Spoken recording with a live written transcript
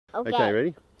Okay,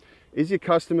 ready? Is your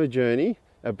customer journey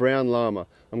a brown llama?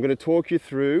 I'm going to talk you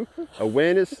through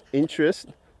awareness, interest,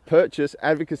 purchase,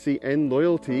 advocacy and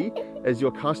loyalty as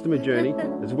your customer journey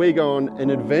as we go on an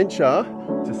adventure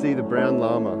to see the brown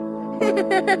llama.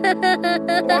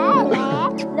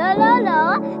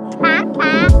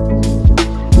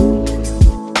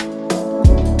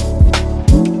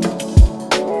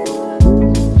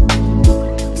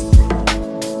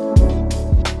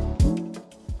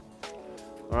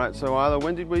 Alright, so Isla,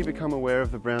 when did we become aware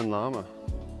of the brown llama?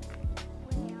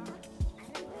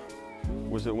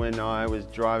 Was it when I was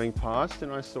driving past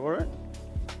and I saw it?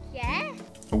 Yeah.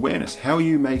 Awareness. How are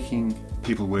you making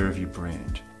people aware of your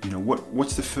brand? You know,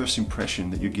 what's the first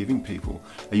impression that you're giving people?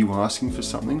 Are you asking for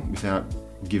something without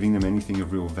giving them anything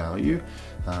of real value?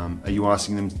 Are you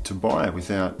asking them to buy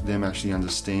without them actually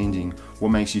understanding what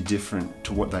makes you different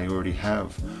to what they already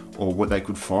have, or what they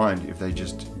could find if they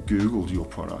just Googled your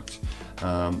product?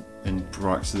 And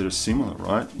products that are similar,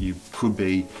 right? You could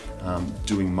be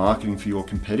doing marketing for your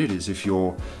competitors if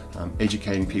you're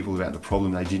educating people about the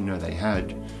problem they didn't know they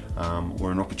had,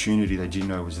 or an opportunity they didn't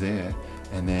know was there,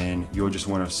 and then you're just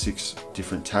one of 6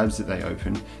 different tabs that they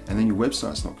open, and then your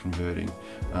website's not converting.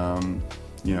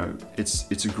 You know,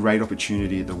 it's a great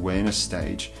opportunity at the awareness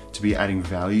stage to be adding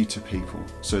value to people,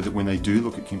 so that when they do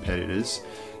look at competitors,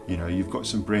 you know, you've got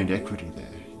some brand equity there.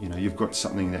 You know, you've got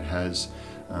something that has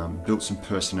built some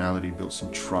personality, built some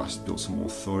trust, built some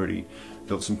authority,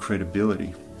 built some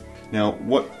credibility. Now,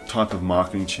 what type of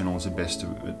marketing channels are best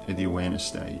at the awareness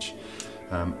stage?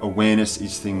 Awareness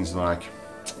is things like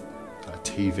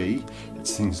TV,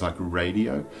 it's things like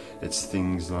radio, it's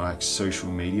things like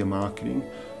social media marketing,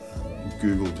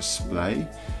 Google display.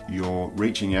 You're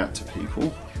reaching out to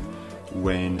people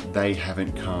when they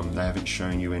haven't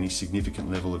shown you any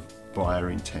significant level of buyer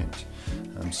intent.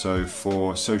 So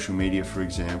for social media, for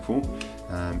example,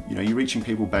 you know, you're reaching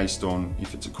people based on,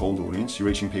 if it's a cold audience, you're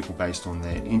reaching people based on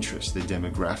their interests, their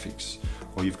demographics,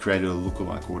 or you've created a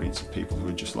lookalike audience of people who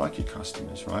are just like your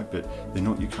customers, right? But they're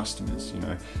not your customers, you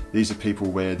know. These are people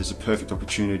where there's a perfect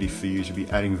opportunity for you to be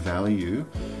adding value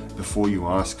before you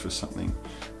ask for something.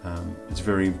 It's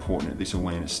very important at this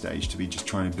awareness stage to be just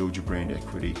trying to build your brand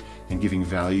equity and giving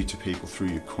value to people through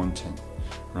your content,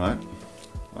 right?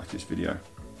 Like this video.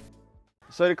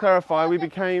 So to clarify, we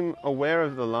became aware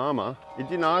of the llama. It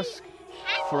didn't ask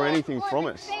for anything from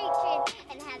us.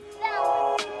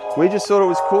 We just thought it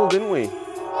was cool, didn't we?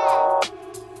 Yeah.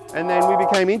 And then we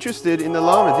became interested in the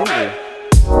llama, didn't we?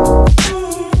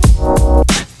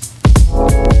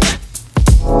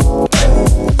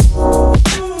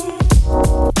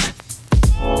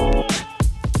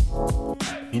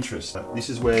 Interest. This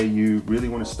is where you really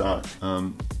want to start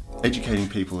educating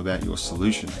people about your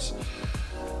solutions.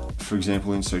 For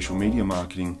example, in social media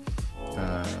marketing,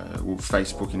 or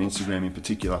Facebook and Instagram in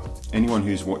particular, anyone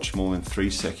who's watched more than 3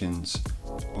 seconds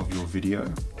of your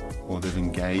video, or they've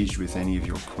engaged with any of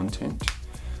your content,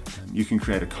 you can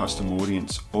create a custom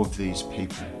audience of these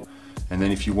people. And then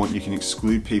if you want, you can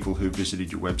exclude people who visited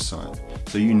your website.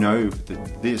 So you know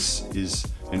that this is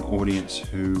an audience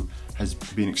who has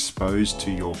been exposed to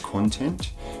your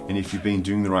content, and if you've been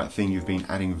doing the right thing, you've been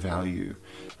adding value.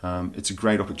 It's a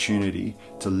great opportunity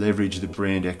to leverage the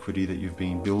brand equity that you've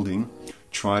been building.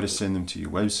 Try to send them to your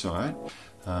website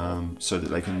so that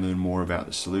they can learn more about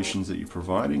the solutions that you're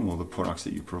providing, or the products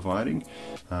that you're providing.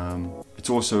 It's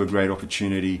also a great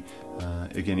opportunity,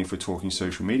 again, if we're talking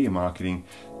social media marketing,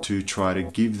 to try to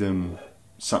give them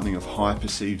something of high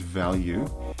perceived value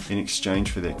in exchange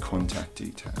for their contact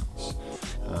details.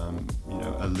 You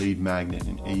know, a lead magnet,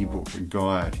 an ebook, a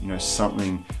guide, you know,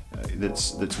 something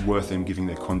that's worth them giving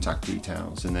their contact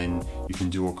details, and then you can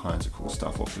do all kinds of cool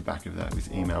stuff off the back of that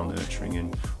with email nurturing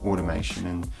and automation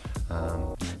and you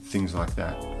know, things like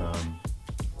that.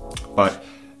 But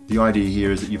the idea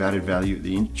here is that you've added value at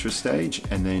the interest stage,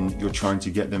 and then you're trying to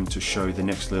get them to show the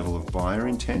next level of buyer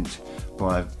intent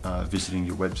by visiting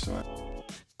your website.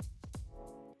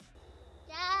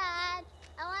 Dad,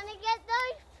 I want to get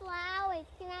those flowers.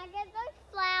 Can I get those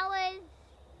flowers?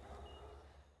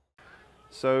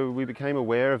 So we became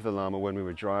aware of the llama when we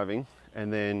were driving,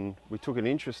 and then we took an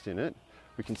interest in it.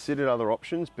 We considered other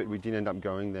options, but we didn't end up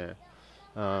going there.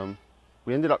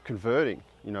 We ended up converting,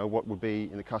 you know, what would be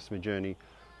in the customer journey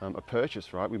a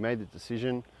purchase, right? We made the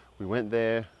decision, we went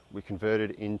there, we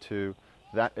converted into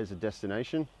that as a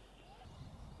destination.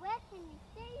 Where can you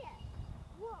see it?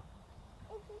 Look,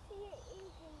 if you see it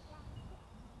even like,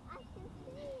 I can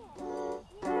see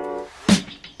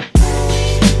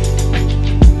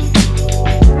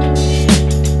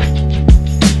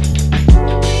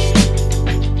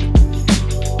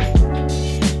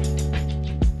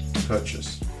it.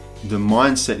 Purchase. the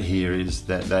mindset here is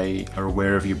that they are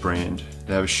aware of your brand.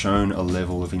 They have shown a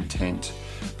level of intent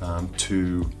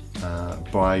to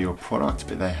buy your product,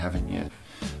 but they haven't yet.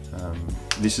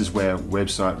 This is where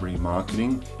website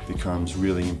remarketing becomes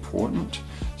really important.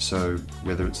 So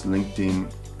whether it's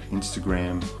LinkedIn,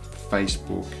 Instagram,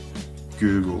 Facebook,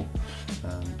 Google,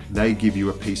 they give you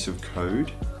a piece of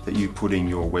code that you put in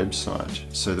your website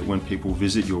so that when people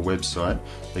visit your website,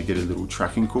 they get a little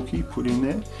tracking cookie put in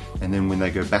there, and then when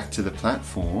they go back to the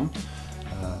platform,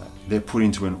 they're put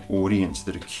into an audience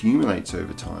that accumulates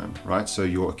over time, right? So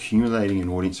you're accumulating an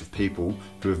audience of people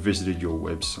who have visited your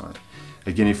website.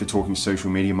 Again, if you're talking social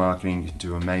media marketing, you can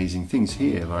do amazing things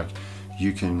here, like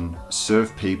you can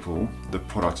serve people the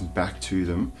products back to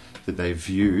them that they've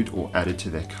viewed or added to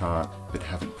their cart but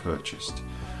haven't purchased.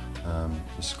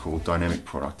 This is called dynamic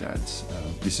product ads.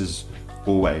 This is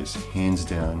always, hands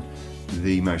down,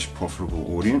 the most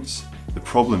profitable audience. The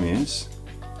problem is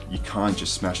you can't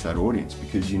just smash that audience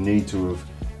because you need to have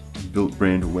built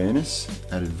brand awareness,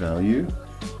 added value.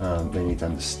 They need to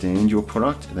understand your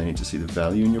product, they need to see the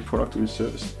value in your product or your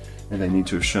service, and they need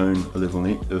to have shown a level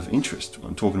of interest.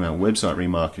 I'm talking about website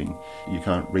remarketing. You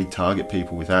can't retarget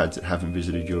people with ads that haven't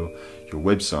visited your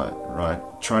website, right?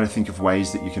 Try to think of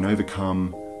ways that you can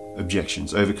overcome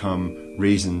objections, overcome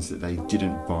reasons that they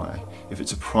didn't buy. If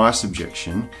it's a price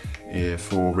objection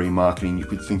for remarketing, you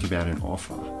could think about an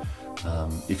offer.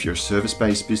 If you're a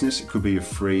service-based business, it could be a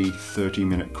free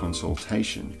 30-minute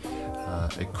consultation.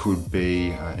 It could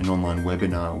be an online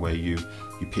webinar where you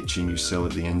pitch and you sell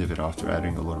at the end of it after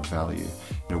adding a lot of value.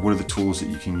 You know, what are the tools that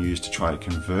you can use to try to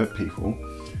convert people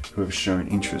who have shown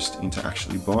interest into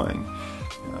actually buying?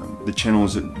 The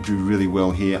channels that do really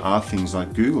well here are things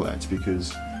like Google ads,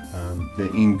 because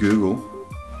they're in Google,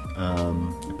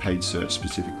 paid search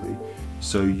specifically.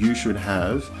 So you should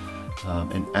have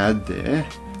an ad there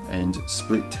and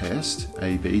split test,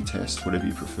 A/B test, whatever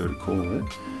you prefer to call it,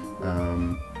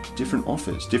 different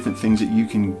offers, different things that you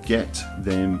can get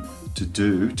them to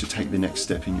do to take the next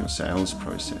step in your sales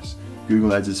process.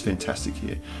 Google Ads is fantastic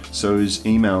here. So is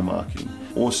email marketing.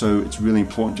 Also, it's really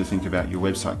important to think about your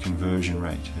website conversion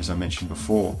rate. As I mentioned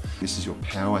before, this is your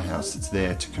powerhouse that's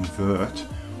there to convert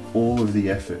all of the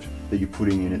effort that you're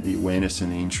putting in at the awareness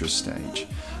and the interest stage.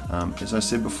 As I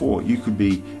said before, you could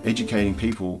be educating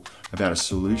people about a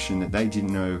solution that they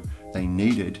didn't know they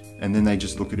needed, and then they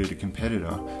just look at it a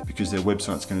competitor because their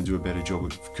website's going to do a better job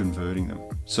of converting them.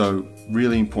 So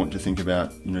really important to think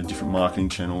about, you know, different marketing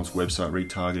channels, website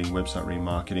retargeting, website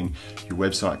remarketing, your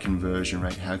website conversion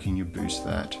rate. How can you boost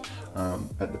that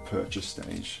at the purchase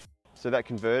stage? So that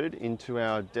converted into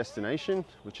our destination,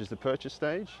 which is the purchase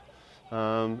stage.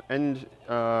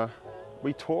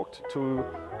 We talked to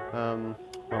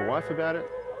my wife about it,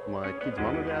 my kid's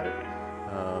mum about it.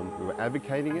 We were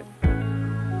advocating it.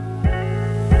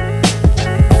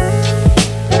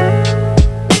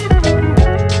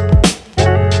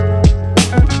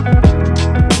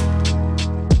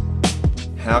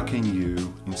 How can you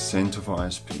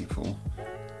incentivize people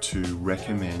to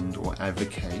recommend or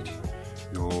advocate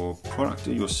your product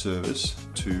or your service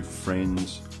to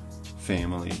friends,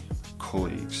 family,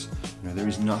 colleagues? You know, there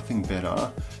is nothing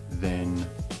better than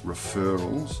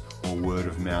referrals or word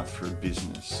of mouth for a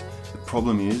business. The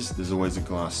problem is there's always a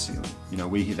glass ceiling. You know,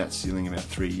 we hit that ceiling about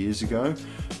 3 years ago.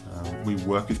 We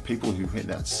work with people who hit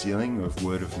that ceiling of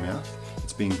word of mouth.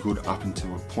 It's been good up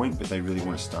until a point, but they really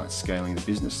want to start scaling the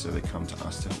business, so they come to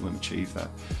us to help them achieve that.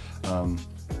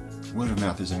 Word of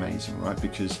mouth is amazing, right?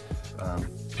 Because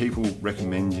people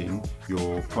recommending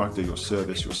your product or your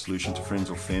service, your solution to friends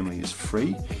or family is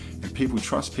free, and people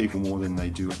trust people more than they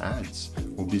do ads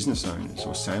or business owners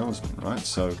or salesmen, right?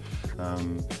 So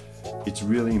it's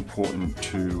really important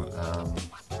to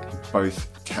both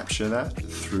capture that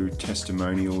through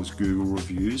testimonials, Google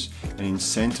reviews, and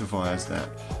incentivize that.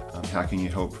 How can you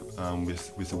help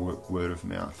with the word of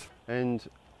mouth? And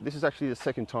this is actually the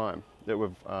second time that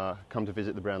we've come to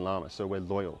visit the Brown Llama, so we're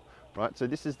loyal, right? So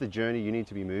this is the journey you need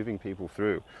to be moving people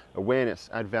through. Awareness,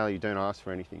 add value, don't ask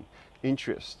for anything.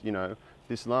 Interest, you know,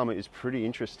 this llama is pretty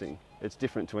interesting. It's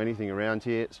different to anything around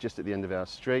here. It's just at the end of our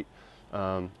street.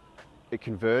 It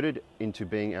converted into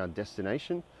being our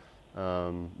destination.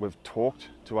 We've talked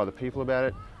to other people about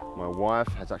it. My wife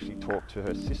has actually talked to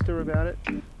her sister about it.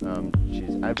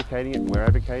 She's advocating it, we're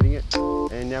advocating it,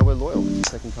 and now we're loyal. It's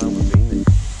the second time we've been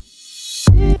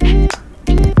there.